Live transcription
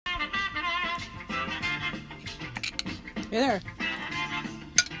Hey there.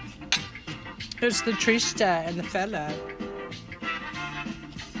 Here's the Trista and the fella.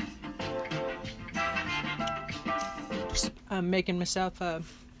 Just making myself a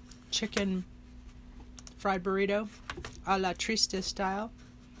chicken fried burrito a la Trista style.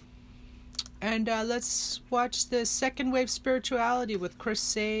 And let's watch the Second Wave Spirituality with Chris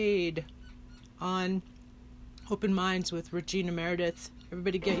Saade on Open Minds with Regina Meredith.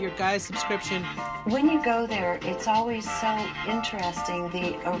 Everybody get your Guys subscription. When you go there, it's always so interesting,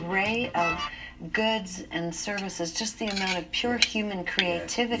 the array of goods and services, just the amount of pure human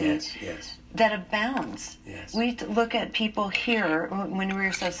creativity that abounds. Yes. We look at people here, when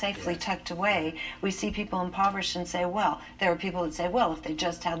we're so safely tucked away, we see people impoverished and say, well, there are people that say, well, if they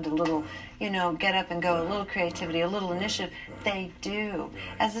just had a little, get up and go, a little creativity, a little initiative, they do.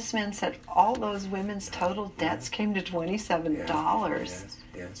 As this man said, all those women's total debts came to $27.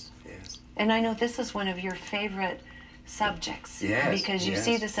 Yes. And I know this is one of your favorite subjects, because you yes.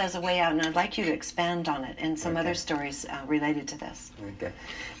 see this as a way out, and I'd like you to expand on it and some other stories related to this. Okay,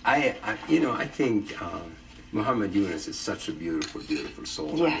 I think Muhammad Yunus is such a beautiful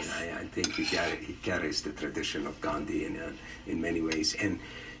soul. Yes. I mean, I think he carries the tradition of Gandhi in many ways, and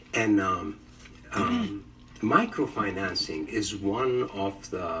microfinancing is one of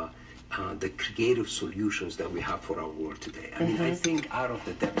the creative solutions that we have for our world today. I mean, I think out of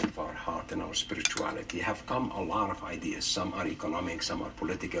the depth of our heart and our spirituality have come a lot of ideas. Some are economic, some are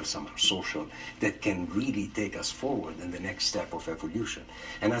political, some are social, that can really take us forward in the next step of evolution.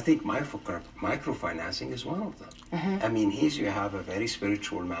 And I think microfinancing is one of them. I mean, here you have a very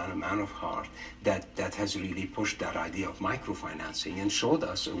spiritual man, a man of heart, that has really pushed that idea of microfinancing and showed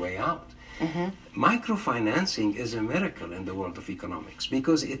us a way out. Microfinancing is a miracle in the world of economics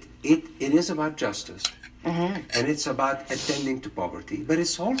because it is about justice and it's about attending to poverty, but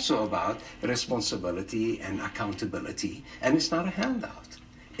it's also about responsibility and accountability, and it's not a handout.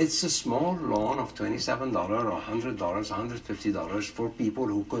 It's a small loan of $27 or $100, $150 for people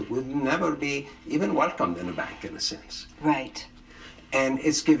who would never be even welcomed in a bank, in a sense. Right. And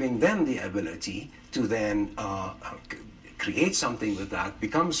it's giving them the ability to then create something with that,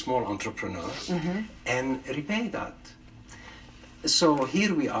 become small entrepreneurs, and repay that. So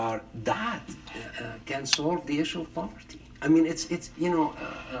here we are. That can solve the issue of poverty. I mean, it's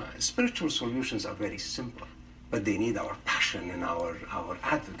spiritual solutions are very simple, but they need our passion and our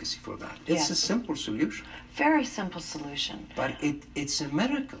advocacy for that. It's a simple solution. Very simple solution. But it's a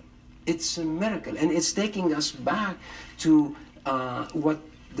miracle. It's a miracle, and it's taking us back to what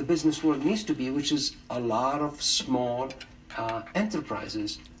the business world needs to be, which is a lot of small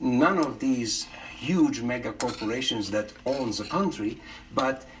enterprises. None of these huge mega corporations that owns a country,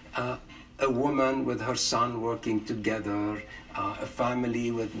 but a woman with her son working together, a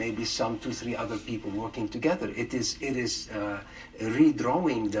family with maybe some 2-3 other people working together. It is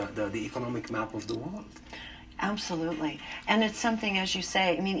redrawing the economic map of the world. Absolutely. And it's something, as you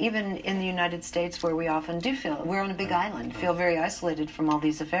say, I mean, even in the United States, where we often do feel, we're on a big island, feel very isolated from all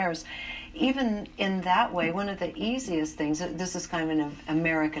these affairs. Even in that way, one of the easiest things, this is kind of an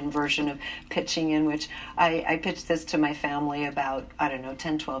American version of pitching in, which I pitched this to my family about,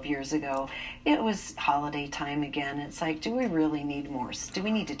 10, 12 years ago. It was holiday time again. It's like, do we really need more? Do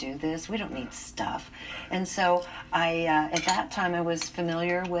we need to do this? We don't need stuff. And so at that time, I was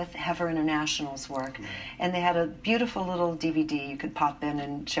familiar with Heifer International's work, and they had a beautiful little DVD you could pop in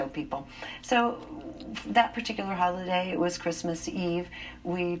and show people. So that particular holiday, it was Christmas Eve,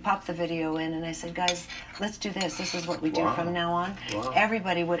 we popped the video in, and I said, guys, let's do this. This is what we do from now on.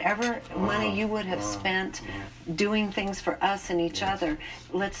 Everybody, whatever money you would have spent doing things for us and each other,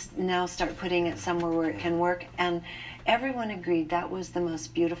 let's now start putting it somewhere where it can work. And everyone agreed that was the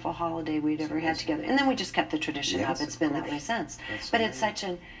most beautiful holiday we'd ever had together. And then we just kept the tradition up. It's been that way since. But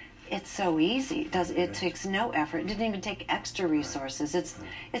it's so easy. It takes no effort. It didn't even take extra resources.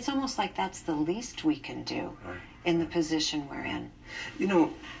 It's almost like that's the least we can do in the position we're in.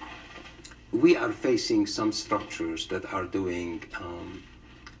 We are facing some structures that are doing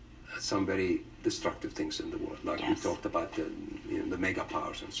some very destructive things in the world. Like we talked about the mega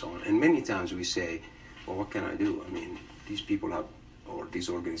powers and so on. And many times we say, well, what can I do? I mean, these people have, or these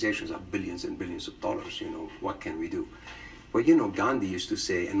organizations have billions and billions of dollars. What can we do? Well, Gandhi used to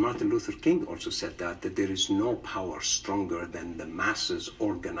say, and Martin Luther King also said that there is no power stronger than the masses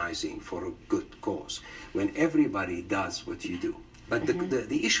organizing for a good cause. When everybody does what you do. But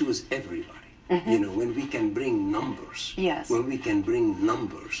the issue is everybody. When we can bring numbers,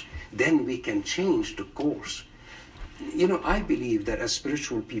 then we can change the course. I believe that as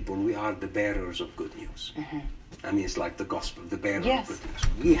spiritual people, we are the bearers of good news. I mean, it's like the gospel, the bearer of good news.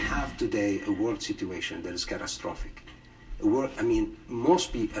 We have today a world situation that is catastrophic.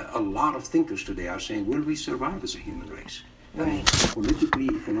 most people, a lot of thinkers today are saying, will we survive as a human race? Right. Politically,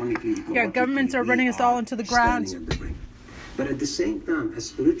 economically, Yeah, governments are running us all into the ground. Standing at the brink. But at the same time, as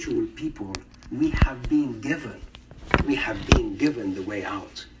spiritual people, we have been given the way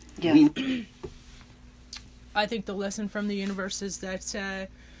out. Yes. I think the lesson from the universe is that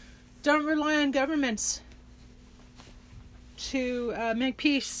don't rely on governments to make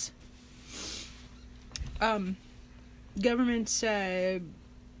peace. Government's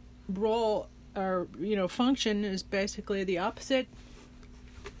role or function is basically the opposite.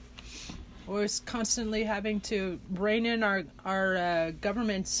 Or is constantly having to rein in our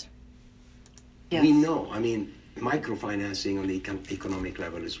governments. Yes. We know. Microfinancing on the economic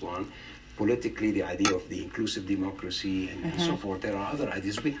level is one. Politically, the idea of the inclusive democracy and so forth. There are other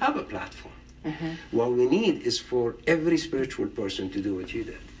ideas. We have a platform. What we need is for every spiritual person to do what you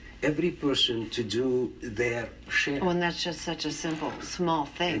did. Every person to do their share. Well, and that's just such a simple, small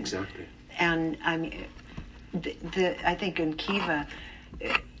thing. Exactly. And I think in Kiva,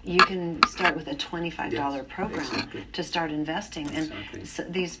 you can start with a $25 program to start investing. And so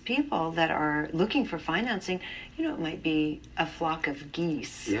these people that are looking for financing, it might be a flock of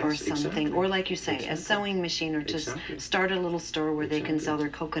geese or something. Or like you say, a sewing machine, or just start a little store where they can sell their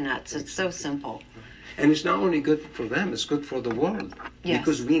coconuts. It's so simple. And it's not only good for them, it's good for the world. Yes.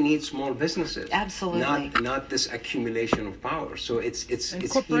 Because we need small businesses. Absolutely. Not this accumulation of power. So it's healing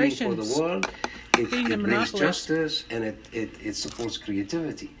for corporations the world. It brings justice, and it supports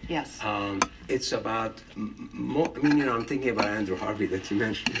creativity. Yes. It's about more. I'm thinking about Andrew Harvey that you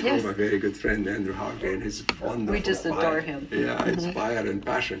mentioned. Yes. My very good friend Andrew Harvey and his wonderful We just adore him. Yeah, it's fire and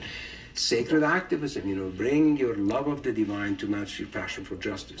passion. Sacred activism, bring your love of the divine to match your passion for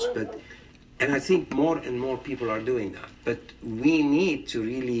justice. And I think more and more people are doing that. But we need to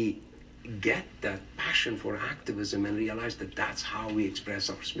really get that passion for activism and realize that that's how we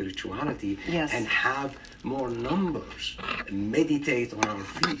express our spirituality. Yes. And have more numbers, meditate on our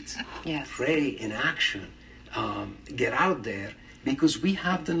feet, Yes. pray in action, get out there, because we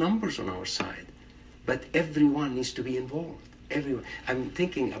have the numbers on our side. But everyone needs to be involved. Everyone. I'm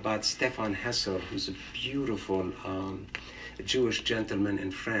thinking about Stefan Hesser, who's a beautiful Jewish gentleman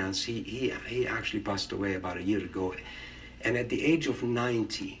in France. He actually passed away about a year ago. And at the age of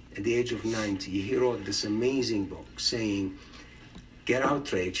 90, he wrote this amazing book saying, Get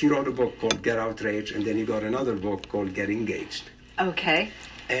Outraged. He wrote a book called Get Outraged, and then he got another book called Get Engaged. Okay.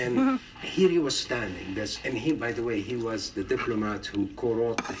 And here he was standing. And he, by the way, he was the diplomat who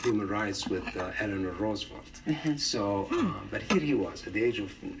co-wrote the human rights with Eleanor Roosevelt. So, but here he was at the age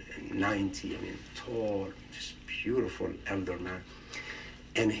of 90, tall, just beautiful elder man.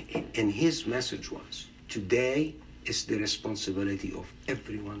 And his message was, today is the responsibility of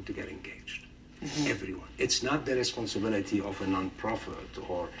everyone to get engaged. Everyone. It's not the responsibility of a non-profit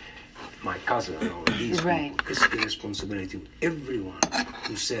or my cousin or these people. It's the responsibility of everyone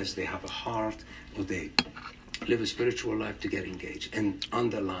who says they have a heart or they live a spiritual life to get engaged, and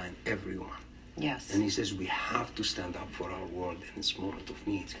underline everyone. Yes. And he says we have to stand up for our world in its moment of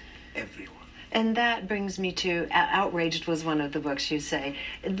need. Everyone. And that brings me to Outraged was one of the books you say.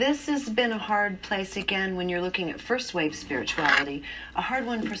 This has been a hard place, again, when you're looking at first wave spirituality, a hard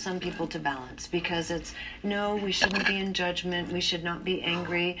one for some people to balance, because it's, no, we shouldn't be in judgment, we should not be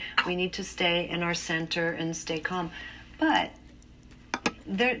angry, we need to stay in our center and stay calm. But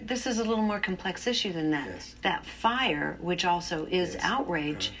this is a little more complex issue than that. Yes. That fire, which also is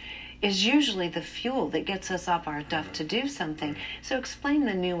outrage, is usually the fuel that gets us off our duff to do something. So explain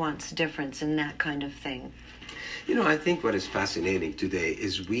the nuanced difference in that kind of thing. I think what is fascinating today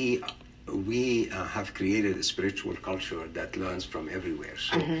is we have created a spiritual culture that learns from everywhere.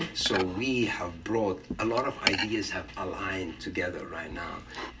 So we have brought, a lot of ideas have aligned together right now.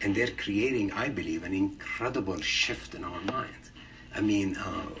 And they're creating, I believe, an incredible shift in our mind.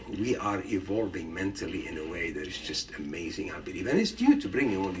 We are evolving mentally in a way that is just amazing, I believe. And it's due to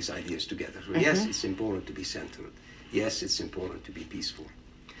bringing all these ideas together. So yes, it's important to be centered. Yes, it's important to be peaceful.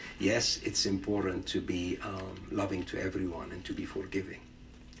 Yes, it's important to be loving to everyone and to be forgiving.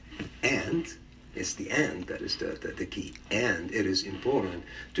 And it's the and that is the key. And it is important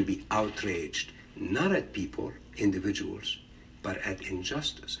to be outraged, not at people, individuals, but at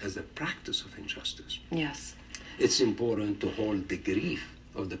injustice, as a practice of injustice. Yes. It's important to hold the grief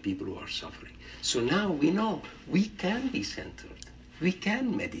of the people who are suffering. So now we know we can be centered. We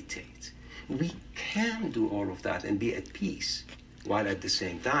can meditate. We can do all of that and be at peace, while at the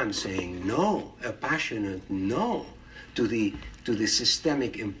same time saying no, a passionate no to the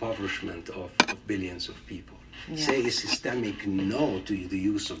systemic impoverishment of billions of people. Yes. Say a systemic no to the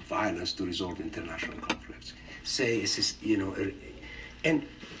use of violence to resolve international conflicts. Say, and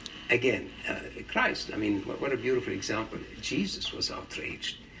again, Christ, I mean, what a beautiful example. Jesus was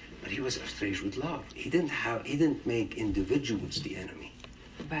outraged, but he was outraged with love. He didn't make individuals the enemy.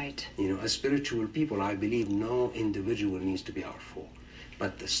 Right. As spiritual people, I believe no individual needs to be our foe.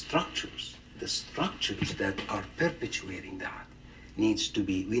 But the structures that are perpetuating that, we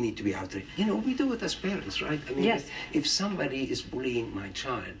need to be outraged. We do it as parents, right? I mean, yes. if somebody is bullying my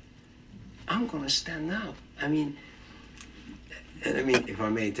child, I'm going to stand up. If I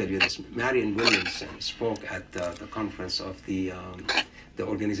may tell you this, Marion Williamson spoke at the conference of the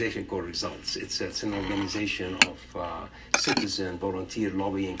organization called Results. It's an organization of citizen volunteer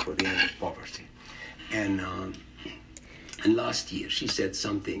lobbying for the end of poverty. And last year, she said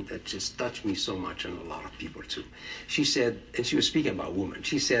something that just touched me so much, and a lot of people too. She said, and she was speaking about women,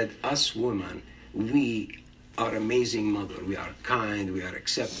 she said, us women, we are amazing mother. We are kind, we are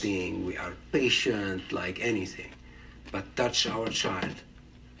accepting, we are patient, like anything. But touch our child,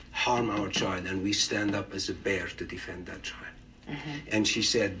 harm our child, and we stand up as a bear to defend that child. Mm-hmm. And she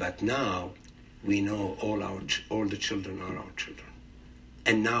said, but now we know all the children are our children.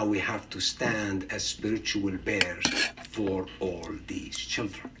 And now we have to stand as spiritual bears for all these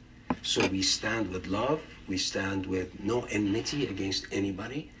children. So we stand with love, we stand with no enmity against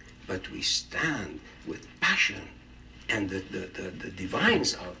anybody, but we stand with passion and the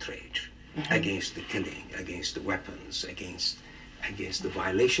divine's outrage mm-hmm. against the killing, against the weapons, against the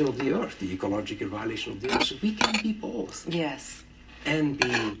violation of the earth, the ecological violation of the earth. So we can be both. Yes. And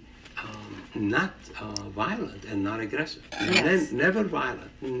be not violent and not aggressive. Yes. Never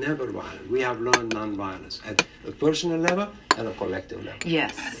violent. We have learned non-violence at a personal level and a collective level.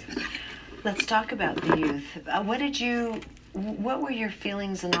 Yes. Let's talk about the youth. What were your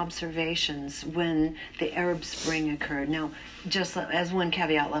feelings and observations when the Arab Spring occurred? Now, just as one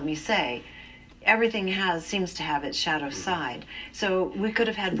caveat, let me say, everything seems to have its shadow side. So we could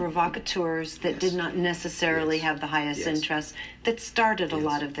have had provocateurs that did not necessarily have the highest interest that started a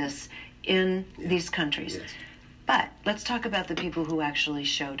lot of this in these countries. Yes. But let's talk about the people who actually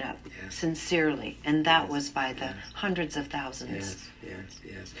showed up sincerely, and that was by the hundreds of thousands.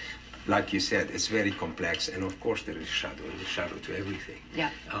 Yes. Like you said, it's very complex, and of course there is a shadow to everything.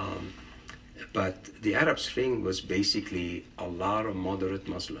 Yeah. But the Arab Spring was basically a lot of moderate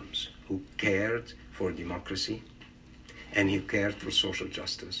Muslims who cared for democracy, and who cared for social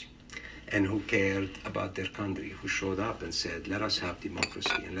justice, and who cared about their country, who showed up and said, let us have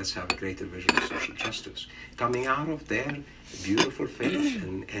democracy and let's have a greater vision of social justice. Coming out of their beautiful faith,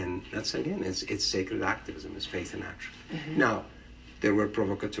 and that's again, it's sacred activism, it's faith in action. Mm-hmm. Now, there were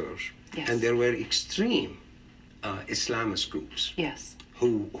provocateurs, and there were extreme Islamist groups. Yes.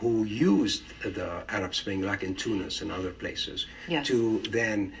 Who used the Arab Spring, like in Tunis and other places, to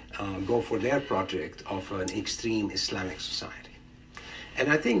then go for their project of an extreme Islamic society. And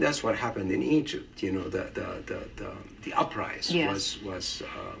I think that's what happened in Egypt. The uprising was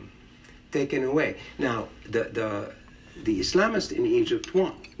taken away. Now the Islamists in Egypt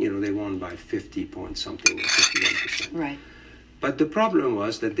won. They won by 50 point something, 51%. Right. But the problem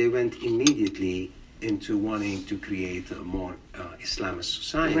was that they went immediately into wanting to create a more Islamist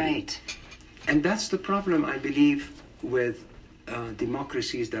society. Right. And that's the problem, I believe, with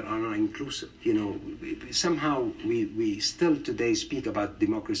democracies that are not inclusive. Somehow we still today speak about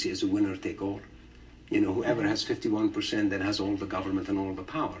democracy as a winner take all. Whoever has 51% then has all the government and all the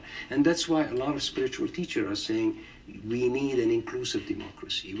power. And that's why a lot of spiritual teachers are saying we need an inclusive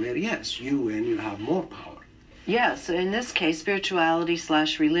democracy where, yes, you have more power. Yes, in this case,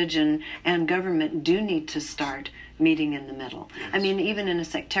 spirituality/religion and government do need to start meeting in the middle. Yes. I mean, even in a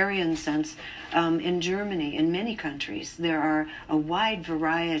sectarian sense, in Germany, in many countries, there are a wide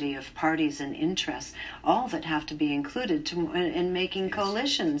variety of parties and interests, all that have to be included in making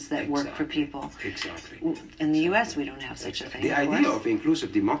coalitions that work for people. Exactly. In the U.S., we don't have such a thing. The idea of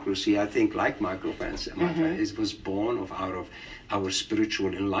inclusive democracy, I think, like Microfinance, was born out of our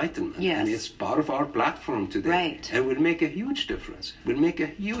spiritual enlightenment. Yes. And it's part of our platform today. Right. And will make a huge difference.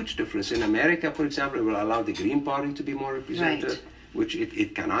 In America, for example, it will allow the Green Party to be more represented, which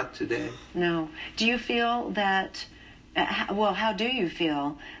it cannot today. No. Do you feel that, how do you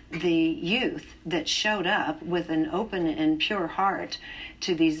feel the youth that showed up with an open and pure heart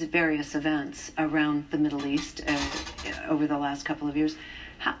to these various events around the Middle East over the last couple of years,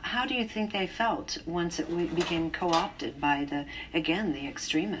 how do you think they felt once it became co-opted by the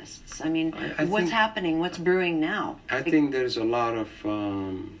extremists? I mean, what's happening? What's brewing now? I think there's a lot of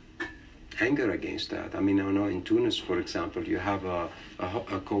anger against that. I mean, I know in Tunis, for example, you have a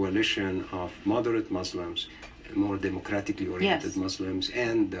coalition of moderate Muslims more democratically oriented Yes. Muslims,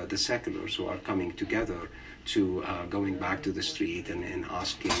 and the seculars who are coming together to going back to the street and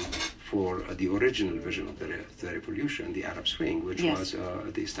asking for the original vision of the revolution, the Arab Spring, which Yes. was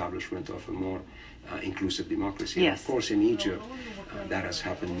the establishment of a more inclusive democracy. Yes. Of course, in Egypt, that has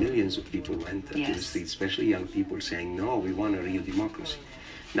happened. Millions of people went to the Yes. streets, especially young people, saying, no, we want a real democracy.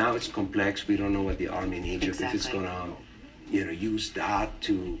 Now it's complex. We don't know what the army in Egypt, if it's Exactly. going to use that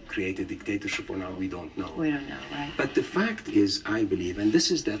to create a dictatorship or not, we don't know. We don't know, right? But the fact is, I believe, and this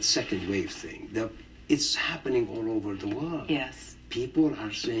is that second wave thing, that it's happening all over the world. Yes. People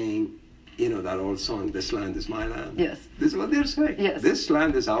are saying, that old song, this land is my land. Yes. This is what they're saying. Yes. This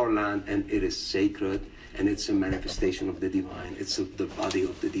land is our land, and it is sacred, and it's a manifestation of the divine. It's the body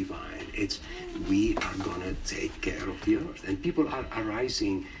of the divine. We are going to take care of the earth. And people are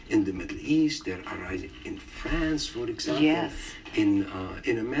arising in the Middle East. They're arising in France, for example. Yes.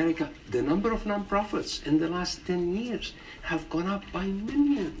 In America, the number of nonprofits in the last 10 years have gone up by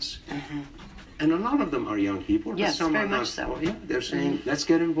millions. Mm-hmm. And a lot of them are young people. But Yes, some very are not. much so. Yeah, they're saying, let's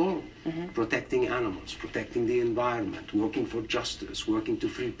get involved. Protecting animals, protecting the environment, working for justice, working to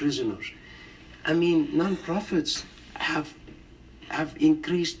free prisoners. I mean, nonprofits have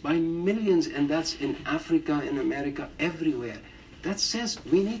increased by millions, and that's in Africa, in America, everywhere. That says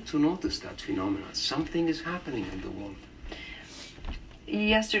we need to notice that phenomenon. Something is happening in the world.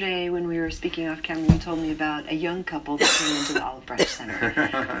 Yesterday, when we were speaking off camera, you told me about a young couple that came into the Olive Branch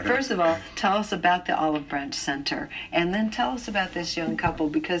Center. First of all, tell us about the Olive Branch Center, and then tell us about this young couple,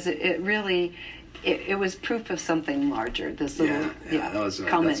 because it really, it was proof of something larger. This little that was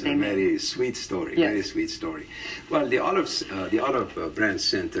comment that's they a made. very sweet story. Yes. Very sweet story. Well, the Olive Branch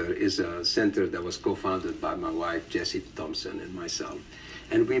Center is a center that was co-founded by my wife Jessie Thompson and myself,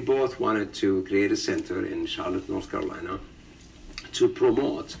 and we both wanted to create a center in Charlotte, North Carolina, to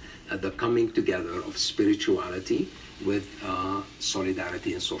promote the coming together of spirituality with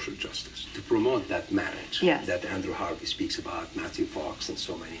solidarity and social justice, to promote that marriage Yes. that Andrew Harvey speaks about, Matthew Fox, and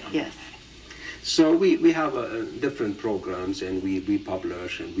so many others. Yes. So we have different programs, and we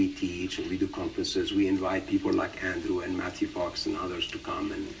publish, and we teach, and we do conferences. We invite people like Andrew and Matthew Fox and others to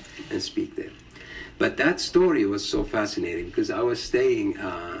come and speak there. But that story was so fascinating because I was staying,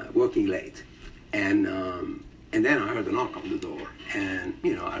 working late, and then I heard a knock on the door, and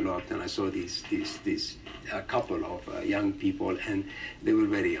I looked and I saw these couple of young people, and they were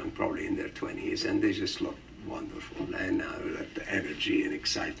very young, probably in their 20s, and they just looked wonderful, and the energy and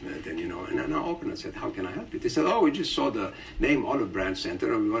excitement, and and I opened and said, "How can I help you?" They said, "Oh, we just saw the name Olive Branch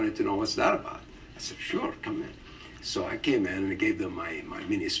Center, and we wanted to know what's that about." I said, "Sure, come in." So I came in and I gave them my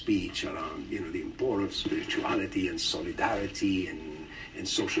mini speech around the importance of spirituality and solidarity and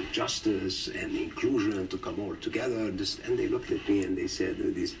social justice and inclusion to come all together. And they looked at me and they said,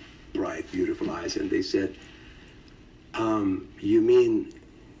 with these bright, beautiful eyes, and they said, "You mean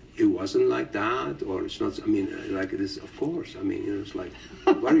it wasn't like that, or it's not? I mean, like this? Of course. I mean, it's like,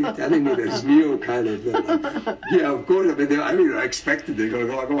 what are you telling me? There's new kind of thing." Like, yeah, of course. I expected they're going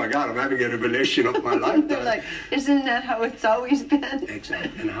to go like, "Oh my God, I'm having a revelation of my life." They're like, isn't that how it's always been?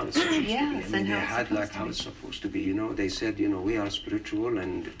 Exactly, and how it's supposed Yes, to be. I mean, and they how it's had supposed like to how be. it's supposed to be. They said, we are spiritual,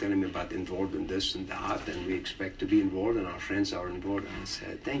 and they're telling me about involved in this and that, and we expect to be involved, and our friends are involved. And I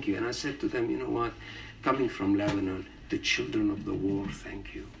said, "Thank you." And I said to them, "You know what? Coming from Lebanon, the children of the war,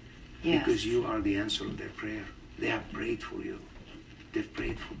 thank you. Yes. Because you are the answer of their prayer. They have prayed for you. They've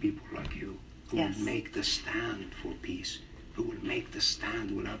prayed for people like you who Yes. will make the stand for peace, who will make the stand,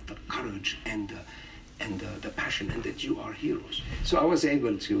 who will have the courage and the passion, and that you are heroes." So I was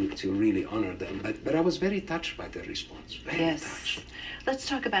able to really honor them, but I was very touched by their response. Very Yes. touched. Let's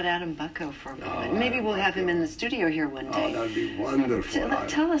talk about Adam Bucko for a moment. Oh, Maybe Adam we'll have him Bucko. in the studio here one Oh, day. that would be wonderful.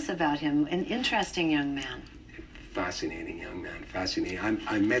 Tell us about him, an interesting young man. Fascinating young man, fascinating.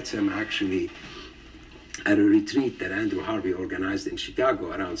 I met him actually at a retreat that Andrew Harvey organized in Chicago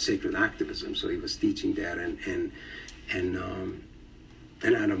around sacred activism. So he was teaching there, and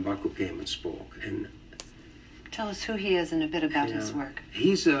Adam Bucko came and spoke. And Tell us who he is and a bit about his work.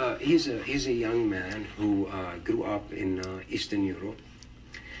 he's a young man who grew up in Eastern Europe,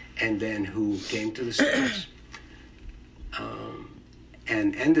 and then who came to the States.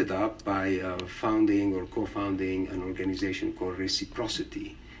 And ended up by founding or co-founding an organization called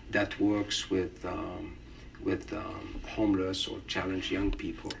Reciprocity that works with homeless or challenged young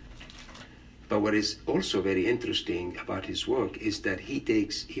people. But what is also very interesting about his work is that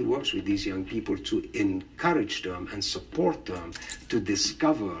he works with these young people to encourage them and support them to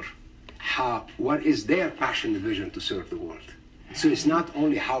discover what is their passion and vision to serve the world. So it's not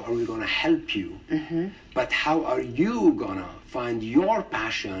only how are we going to help you, but how are you going to find your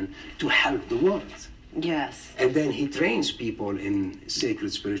passion to help the world. Yes. And then he trains people in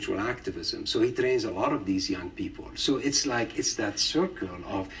sacred spiritual activism. So he trains a lot of these young people. So it's like, it's that circle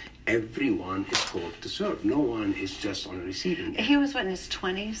of everyone is called to serve. No one is just on receiving end. He was, what, in his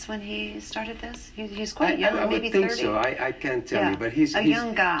 20s when he started this? He's quite young, I maybe would think 30. so. I can't tell you, but he's a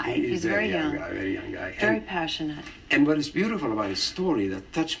young guy. He's very young. Very young guy. Very passionate. And what is beautiful about his story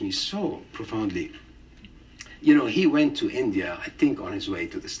that touched me so profoundly, you know, he went to India, I think on his way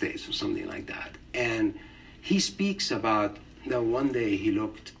to the States or something like that. And he speaks about that one day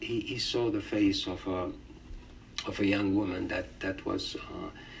he saw the face of a young woman that was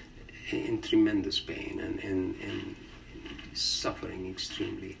in tremendous pain and suffering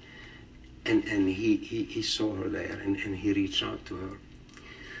extremely. And he saw her there and he reached out to her.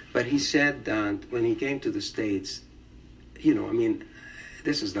 But he said that when he came to the States, you know, I mean,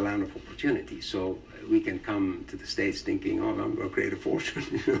 this is the land of opportunity. So we can come to the States thinking, oh, I'm going to create a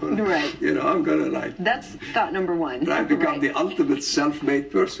fortune, you know. Right. You know, I'm going to like... That's thought number one. I become right. the ultimate self-made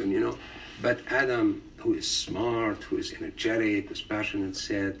person, you know. But Adam, who is smart, who is energetic, who's passionate,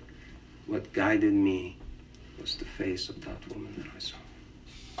 said, what guided me was the face of that woman that I saw.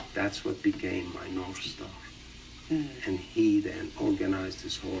 That's what became my North Star. And he then organized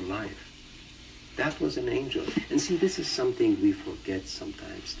his whole life. That was an angel. And see, this is something we forget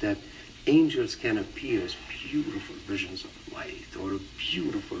sometimes, that angels can appear as beautiful visions of light or a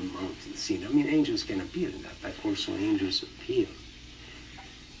beautiful mountain scene. I mean, angels can appear in that, but also angels appear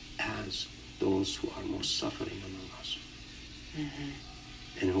as those who are most suffering among us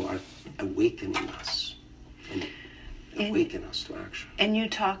and who are awakening us and awaken us to action. And you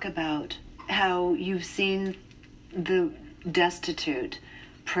talk about how you've seen the destitute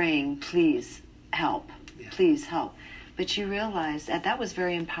praying, please help, please help. But you realize that was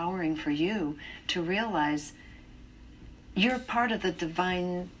very empowering for you to realize you're part of the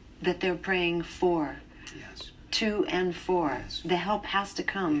divine that they're praying for, to and for. The help has to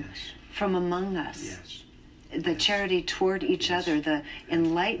come from among us. The charity toward each other, the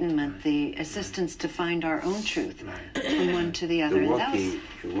enlightenment, the assistance to find our own truth from one to the other.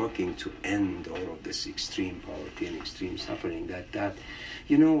 Working to end all of this extreme poverty and extreme suffering. That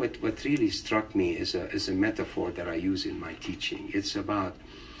you know, what really struck me is a metaphor that I use in my teaching. It's about,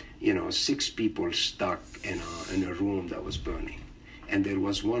 you know, 6 people stuck in a room that was burning. And there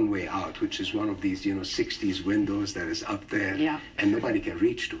was one way out, which is one of these, you know, 60s windows that is up there, and nobody can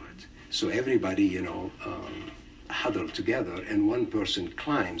reach to it. So everybody, you know, huddled together, and one person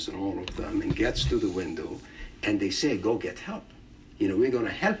climbs on all of them and gets to the window, and they say, go get help. You know, we're going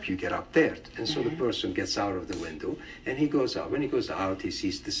to help you get up there. And so the person gets out of the window, and he goes out. When he goes out, he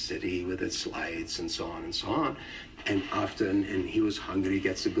sees the city with its lights and so on and so on. And and he was hungry,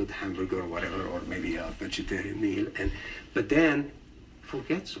 gets a good hamburger or whatever, or maybe a vegetarian meal. But then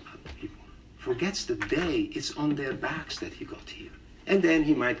forgets about the people, forgets the day it's on their backs that he got here. And then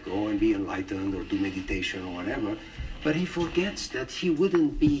he might go and be enlightened or do meditation or whatever, but he forgets that he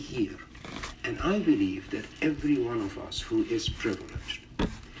wouldn't be here. And I believe that every one of us who is privileged,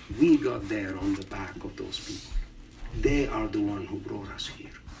 we got there on the back of those people. They are the one who brought us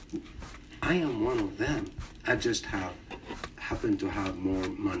here. I am one of them. I just happen to have more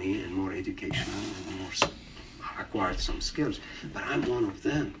money and more education and more acquired some skills, but I'm one of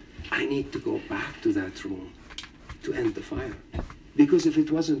them. I need to go back to that room to end the fire. Because if it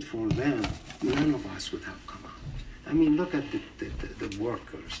wasn't for them, none of us would have come out. I mean, look at the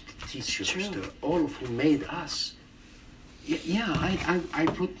workers, the teachers, all of whom made us. I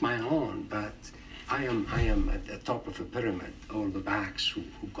put my own, but I am at the top of a pyramid, all the backs who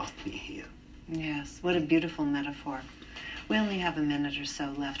got me here. Yes, what a beautiful metaphor. We only have a minute or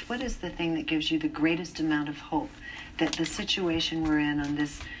so left. What is the thing that gives you the greatest amount of hope that the situation we're in on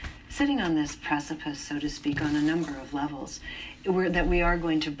this, sitting on this precipice, so to speak, on a number of levels, that we are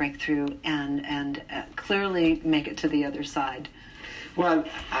going to break through and clearly make it to the other side? Well,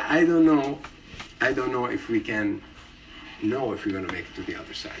 I don't know. I don't know if we can know if we're going to make it to the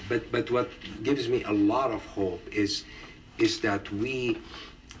other side. But what gives me a lot of hope is that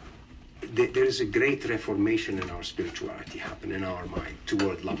there is a great reformation in our spirituality happen in our mind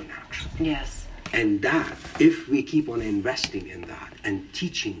toward love and action. Yes. And that, if we keep on investing in that and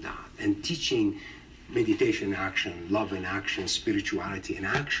teaching meditation in action, love in action, spirituality in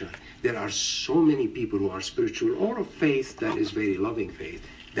action, there are so many people who are spiritual or of faith that is very loving faith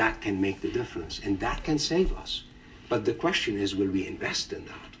that can make the difference and that can save us. But the question is, will we invest in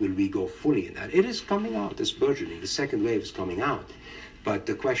that? Will we go fully in that? It is coming out, it's burgeoning, the second wave is coming out. But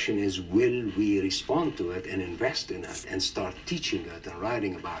the question is, will we respond to it and invest in it and start teaching it and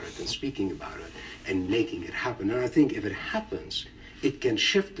writing about it and speaking about it and making it happen? And I think if it happens, it can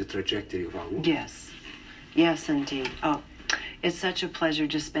shift the trajectory of our world. Yes. Yes, indeed. Oh, it's such a pleasure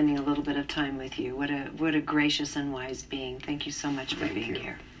just spending a little bit of time with you. What a gracious and wise being. Thank you so much for being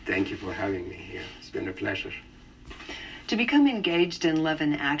here. Thank you for having me here. It's been a pleasure. To become engaged in love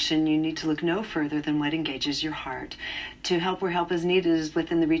and action, you need to look no further than what engages your heart. To help where help is needed is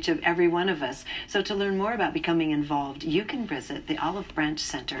within the reach of every one of us. So to learn more about becoming involved, you can visit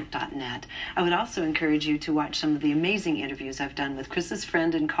theolivebranchcenter.net. I would also encourage you to watch some of the amazing interviews I've done with Chris's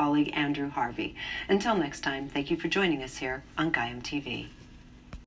friend and colleague, Andrew Harvey. Until next time, thank you for joining us here on Gaiam TV.